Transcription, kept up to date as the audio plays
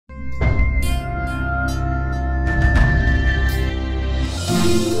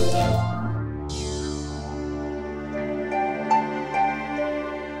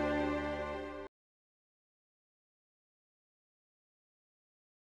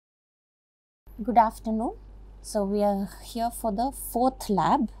Good afternoon. So we are here for the fourth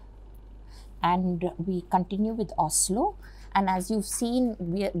lab and we continue with OSLO. And as you've seen,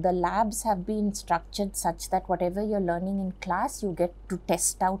 the labs have been structured such that whatever you're learning in class, you get to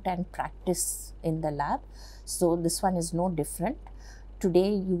test out and practice in the lab. So this one is no different. Today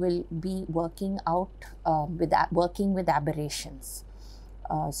you will be working out working with aberrations.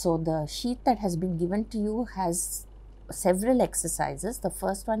 So the sheet that has been given to you has several exercises. The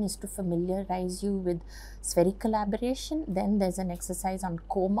first one is to familiarize you with spherical aberration. Then there's an exercise on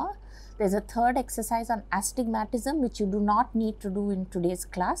coma. There's a third exercise on astigmatism, which you do not need to do in today's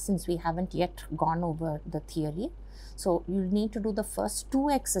class since we haven't yet gone over the theory. So you need to do the first two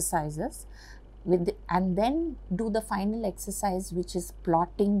exercises and then do the final exercise, which is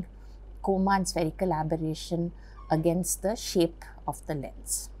plotting coma and spherical aberration against the shape of the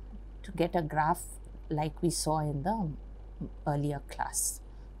lens to get a graph like we saw in the earlier class.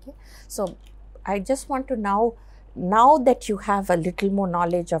 Okay. So I just want to now that you have a little more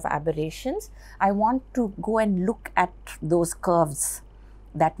knowledge of aberrations, I want to go and look at those curves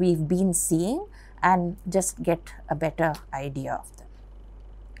that we've been seeing and just get a better idea of them.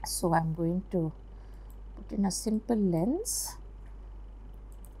 So I'm going to put in a simple lens.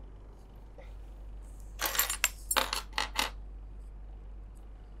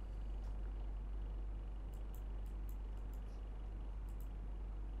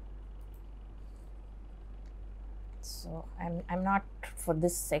 So I'm not, for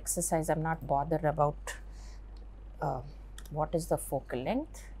this exercise, I'm not bothered about what is the focal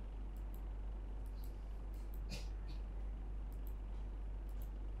length.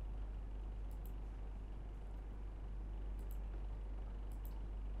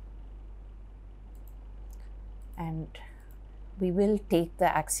 And we will take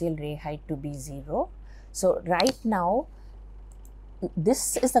the axial ray height to be 0. So right now,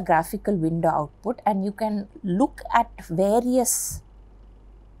 this is the graphical window output, and you can look at various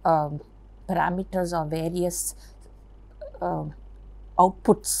parameters or various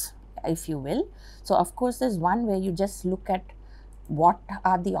outputs, if you will. So of course, there's one where you just look at what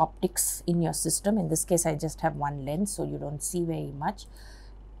are the optics in your system. In this case, I just have one lens, so you don't see very much.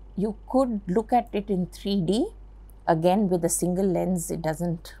 You could look at it in 3D. Again, with a single lens, it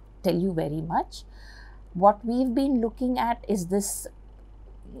doesn't tell you very much. What we've been looking at is this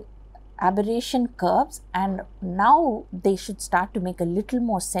aberration curves, and now they should start to make a little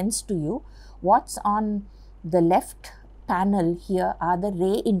more sense to you. What's on the left panel here are the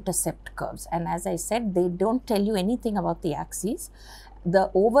ray intercept curves, and as I said, they don't tell you anything about the axes. The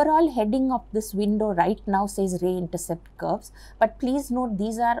overall heading of this window right now says ray intercept curves, but please note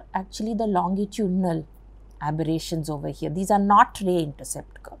these are actually the longitudinal aberrations over here. These are not ray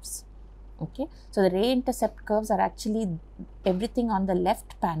intercept curves. Okay, so the ray intercept curves are actually everything on the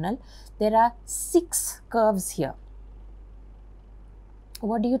left panel. There are 6 curves here.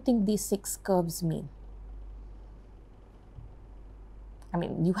 What do you think these 6 curves mean? I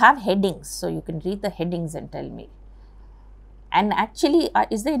mean, you have headings, so you can read the headings and tell me. And actually,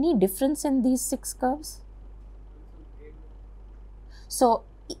 is there any difference in these 6 curves? So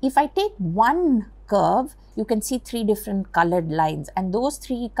if I take one curve, you can see 3 different colored lines, and those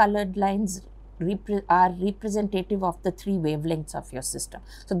 3 colored lines are representative of the 3 wavelengths of your system.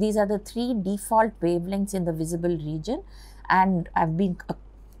 So these are the 3 default wavelengths in the visible region, and have been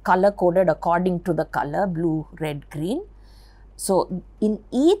color coded according to the color blue, red, green. So in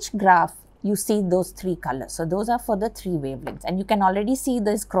each graph, you see those 3 colors. So those are for the 3 wavelengths, and you can already see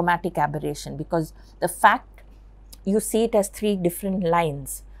this chromatic aberration, because the fact you see it as 3 different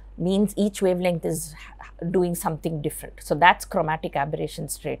lines means each wavelength is doing something different. So that's chromatic aberration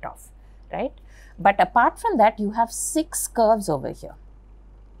straight off, right? But apart from that, you have 6 curves over here,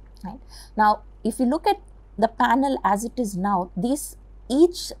 right? Now, if you look at the panel as it is now,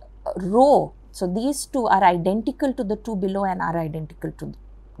 each row, so these 2 are identical to the 2 below and are identical to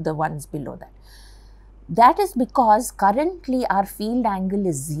the ones below that. That is because currently our field angle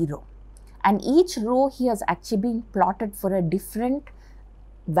is 0. And each row here is actually being plotted for a different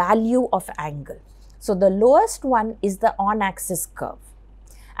value of angle. So the lowest one is the on-axis curve.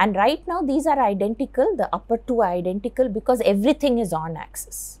 And right now these are identical, the upper 2 are identical because everything is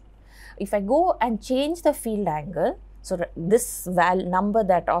on-axis. If I go and change the field angle, so this number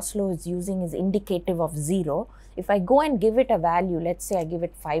that OSLO is using is indicative of 0. If I go and give it a value, let's say I give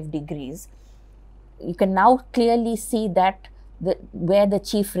it 5 degrees, you can now clearly see that where the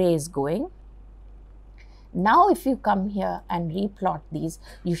chief ray is going. Now if you come here and replot these,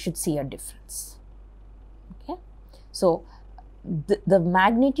 you should see a difference. Okay, so the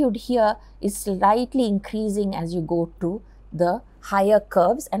magnitude here is slightly increasing as you go to the higher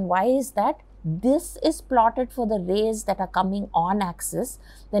curves. And why is that? This is plotted for the rays that are coming on axis.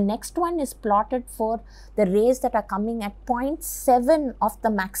 The next one is plotted for the rays that are coming at 0.7 of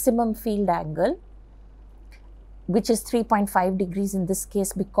the maximum field angle, which is 3.5 degrees in this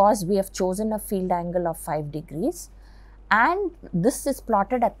case because we have chosen a field angle of 5 degrees. And this is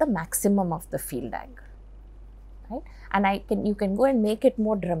plotted at the maximum of the field angle, right? And you can go and make it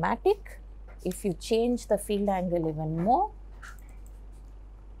more dramatic. If you change the field angle even more,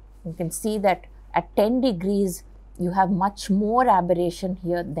 you can see that at 10 degrees, you have much more aberration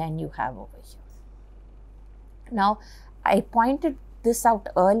here than you have over here. Now, I pointed this out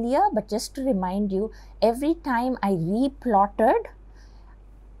earlier, but just to remind you, every time I replotted,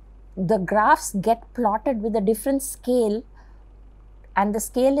 the graphs get plotted with a different scale, and the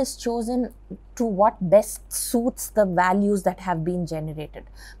scale is chosen to what best suits the values that have been generated.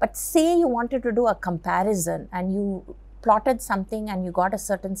 But say you wanted to do a comparison and you plotted something and you got a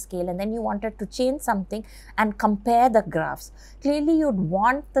certain scale, and then you wanted to change something and compare the graphs. Clearly, you'd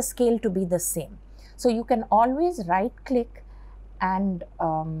want the scale to be the same. So you can always right click and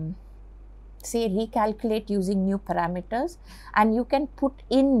say recalculate using new parameters, and you can put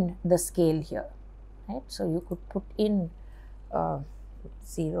in the scale here, right? So you could put in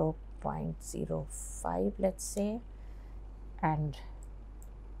 0.05, let's say, and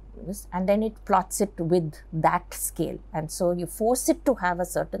this, and then it plots it with that scale. And so you force it to have a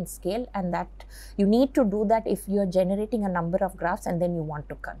certain scale, and that you need to do that if you are generating a number of graphs and then you want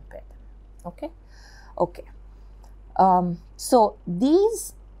to compare them. Okay. Okay. So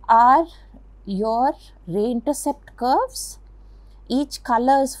these are your ray intercept curves. Each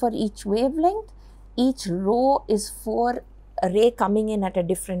color is for each wavelength. Each row is for a ray coming in at a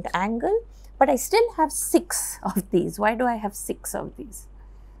different angle. But I still have 6 of these. Why do I have 6 of these?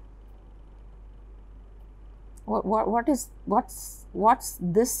 What's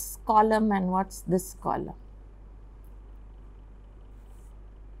this column and what's this column?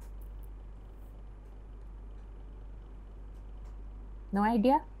 No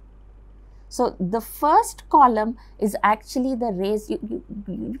idea? So the first column is actually the rays. You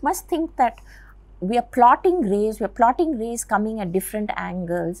must think that we are plotting rays coming at different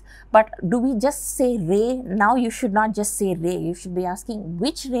angles, but do we just say ray? Now you should not just say ray, you should be asking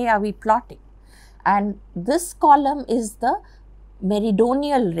which ray are we plotting? And this column is the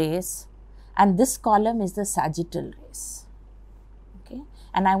meridional rays, and this column is the sagittal rays. Okay,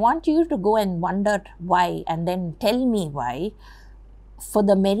 and I want you to go and wonder why, and then tell me why. For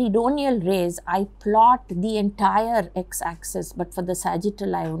the meridional rays, I plot the entire x-axis, but for the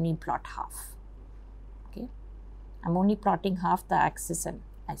sagittal, I only plot half. Okay, I'm only plotting half the axis and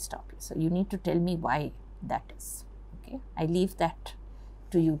I stop here. So you need to tell me why that is. Okay, I leave that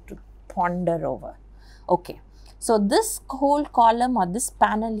to you to ponder over. Okay, so this whole column or this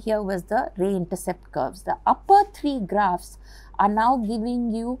panel here was the ray intercept curves. The upper 3 graphs are now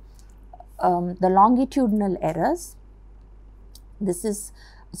giving you the longitudinal errors. This is,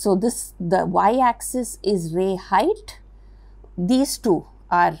 so this, the y-axis is ray height. These two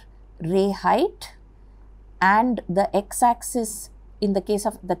are ray height, and the x-axis in the case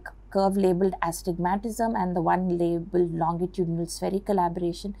of the curve labeled astigmatism and the one labeled longitudinal spherical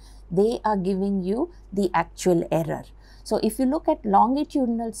aberration, they are giving you the actual error. So if you look at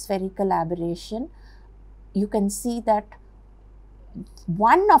longitudinal spherical aberration, you can see that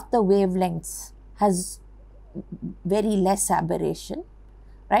one of the wavelengths has very less aberration,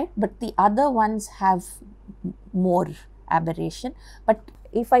 right? But the other ones have more aberration. But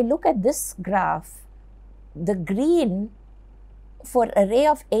if I look at this graph, the green, for a ray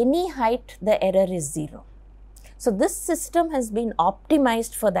of any height, the error is 0. So this system has been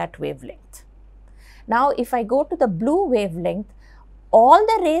optimized for that wavelength. Now, if I go to the blue wavelength, all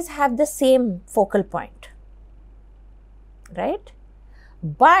the rays have the same focal point, right?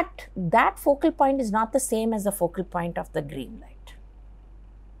 But that focal point is not the same as the focal point of the green light,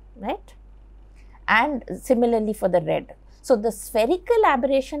 right? And similarly for the red. So the spherical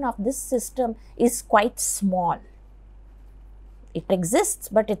aberration of this system is quite small. It exists,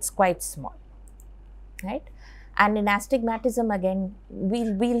 but it's quite small, right? And in astigmatism, again,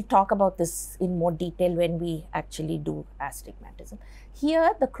 we'll talk about this in more detail when we actually do astigmatism.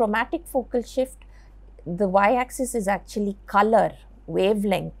 Here, the chromatic focal shift, the y-axis is actually color,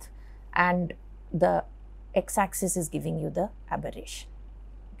 wavelength, and the x-axis is giving you the aberration.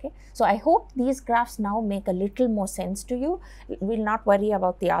 Okay, so I hope these graphs now make a little more sense to you. We'll not worry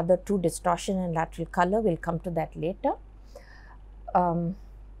about the other two, distortion and lateral color. We'll come to that later.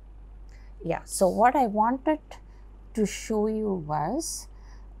 Yeah, so what I wanted to show you was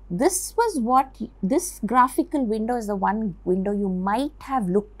this was what, this graphical window is the one window you might have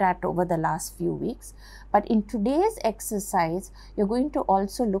looked at over the last few weeks. But in today's exercise, you're going to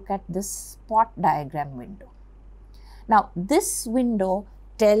also look at this spot diagram window. Now, this window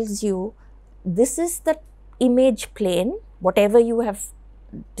tells you this is the image plane, whatever you have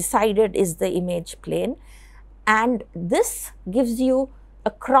decided is the image plane, and this gives you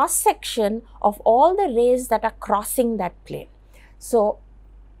a cross section of all the rays that are crossing that plane. So,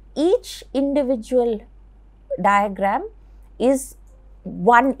 each individual diagram is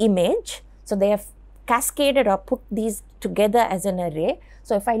one image. So, they have cascaded or put these together as an array.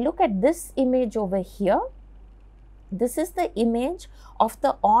 So, if I look at this image over here, this is the image of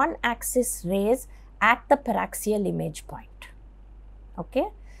the on-axis rays at the paraxial image point. Okay,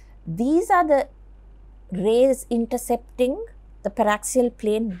 these are the rays intercepting the paraxial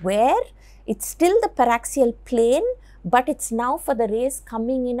plane where it's still the paraxial plane, but it's now for the rays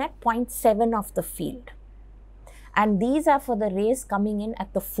coming in at 0.7 of the field. And these are for the rays coming in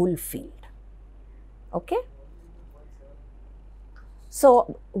at the full field. Okay.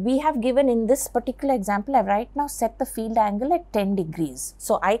 So, we have given in this particular example, I have right now set the field angle at 10 degrees.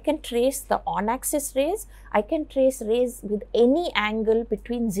 So, I can trace the on-axis rays, I can trace rays with any angle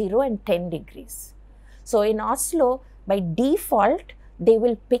between 0 and 10 degrees. So, in OSLO, by default, they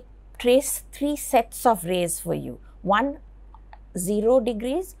will trace 3 sets of rays for you. One 0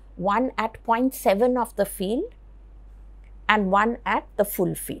 degrees, one at 0.7 of the field, and one at the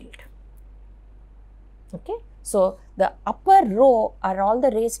full field. Okay. So, the upper row are all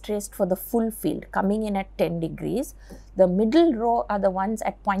the rays traced for the full field coming in at 10 degrees. The middle row are the ones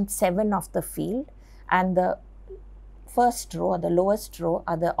at 0.7 of the field, and the first row or the lowest row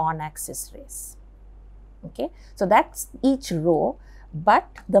are the on-axis rays. Okay. So, that's each row, but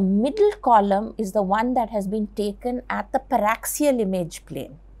the middle column is the one that has been taken at the paraxial image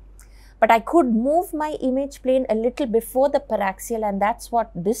plane. But I could move my image plane a little before the paraxial, and that's what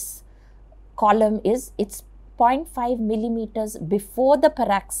this column is. It's 0.5 millimeters before the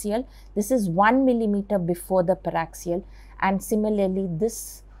paraxial. This is 1 millimeter before the paraxial, and similarly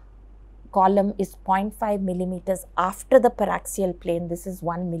this column is 0.5 millimeters after the paraxial plane. This is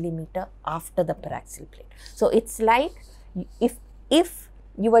 1 millimeter after the paraxial plane. So, it's like if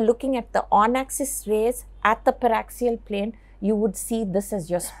you were looking at the on-axis rays at the paraxial plane, you would see this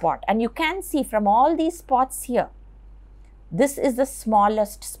as your spot. And you can see from all these spots here, this is the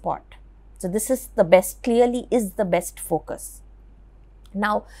smallest spot. So, this is the best, clearly is the best focus.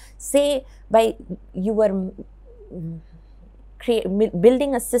 Now, say by you were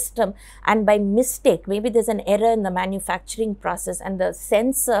building a system and by mistake, maybe there's an error in the manufacturing process and the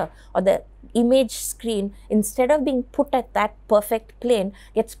sensor or the image screen, instead of being put at that perfect plane,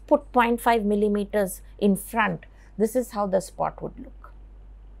 gets put 0.5 millimeters in front. This is how the spot would look,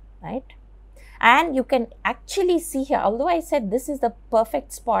 right? And you can actually see here, although I said this is the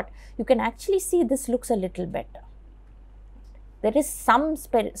perfect spot, you can actually see this looks a little better. There is some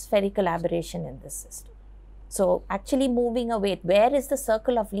spherical aberration in this system. So, actually moving away, where is the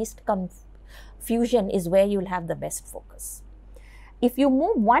circle of least confusion is where you will have the best focus. If you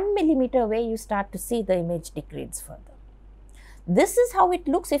move 1 millimeter away, you start to see the image degrades further. This is how it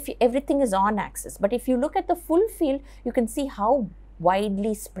looks if everything is on axis. But if you look at the full field, you can see how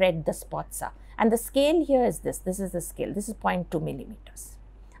widely spread the spots are. And the scale here is this. This is the scale. This is 0.2 millimeters.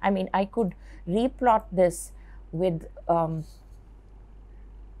 I mean, I could replot this with,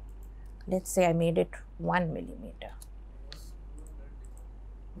 let's say I made it 1 millimeter.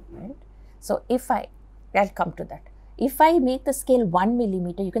 Right? So, if I'll come to that. If I make the scale 1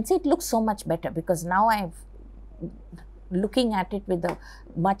 millimeter, you can see it looks so much better because now I'm looking at it with a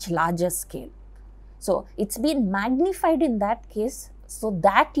much larger scale. So, it's been magnified in that case, so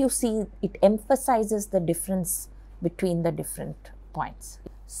that you see it emphasizes the difference between the different points.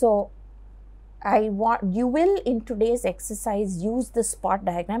 So, you will in today's exercise use the spot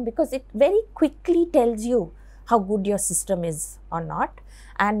diagram because it very quickly tells you how good your system is or not.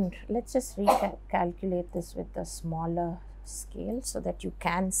 And let's just recalculate this with the smaller scale so that you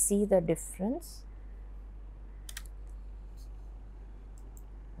can see the difference.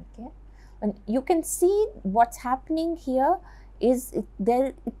 Okay, and you can see what's happening here is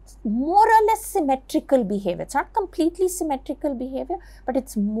it's more or less symmetrical behavior. It's not completely symmetrical behavior, but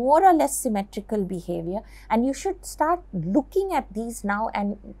it's more or less symmetrical behavior. And you should start looking at these now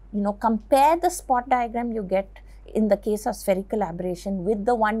and compare the spot diagram you get in the case of spherical aberration with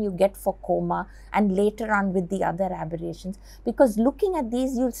the one you get for coma and later on with the other aberrations, because looking at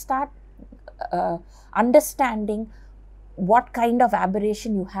these you'll start understanding what kind of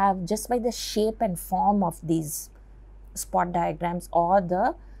aberration you have just by the shape and form of these spot diagrams or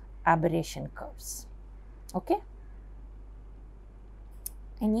the aberration curves. Okay.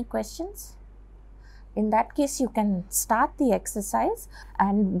 Any questions? In that case, you can start the exercise,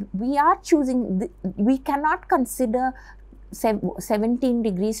 and we are choosing, we cannot consider 17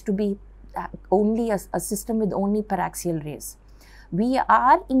 degrees to be only a system with only paraxial rays. We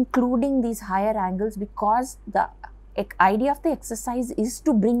are including these higher angles because the idea of the exercise is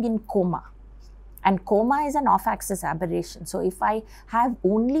to bring in coma. And coma is an off-axis aberration. So if I have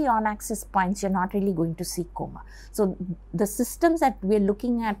only on-axis points, you're not really going to see coma. So the systems that we're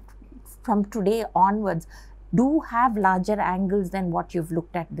looking at from today onwards do have larger angles than what you've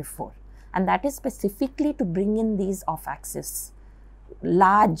looked at before. And that is specifically to bring in these off-axis,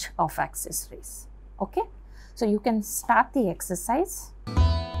 large off-axis rays. Okay? So you can start the exercise.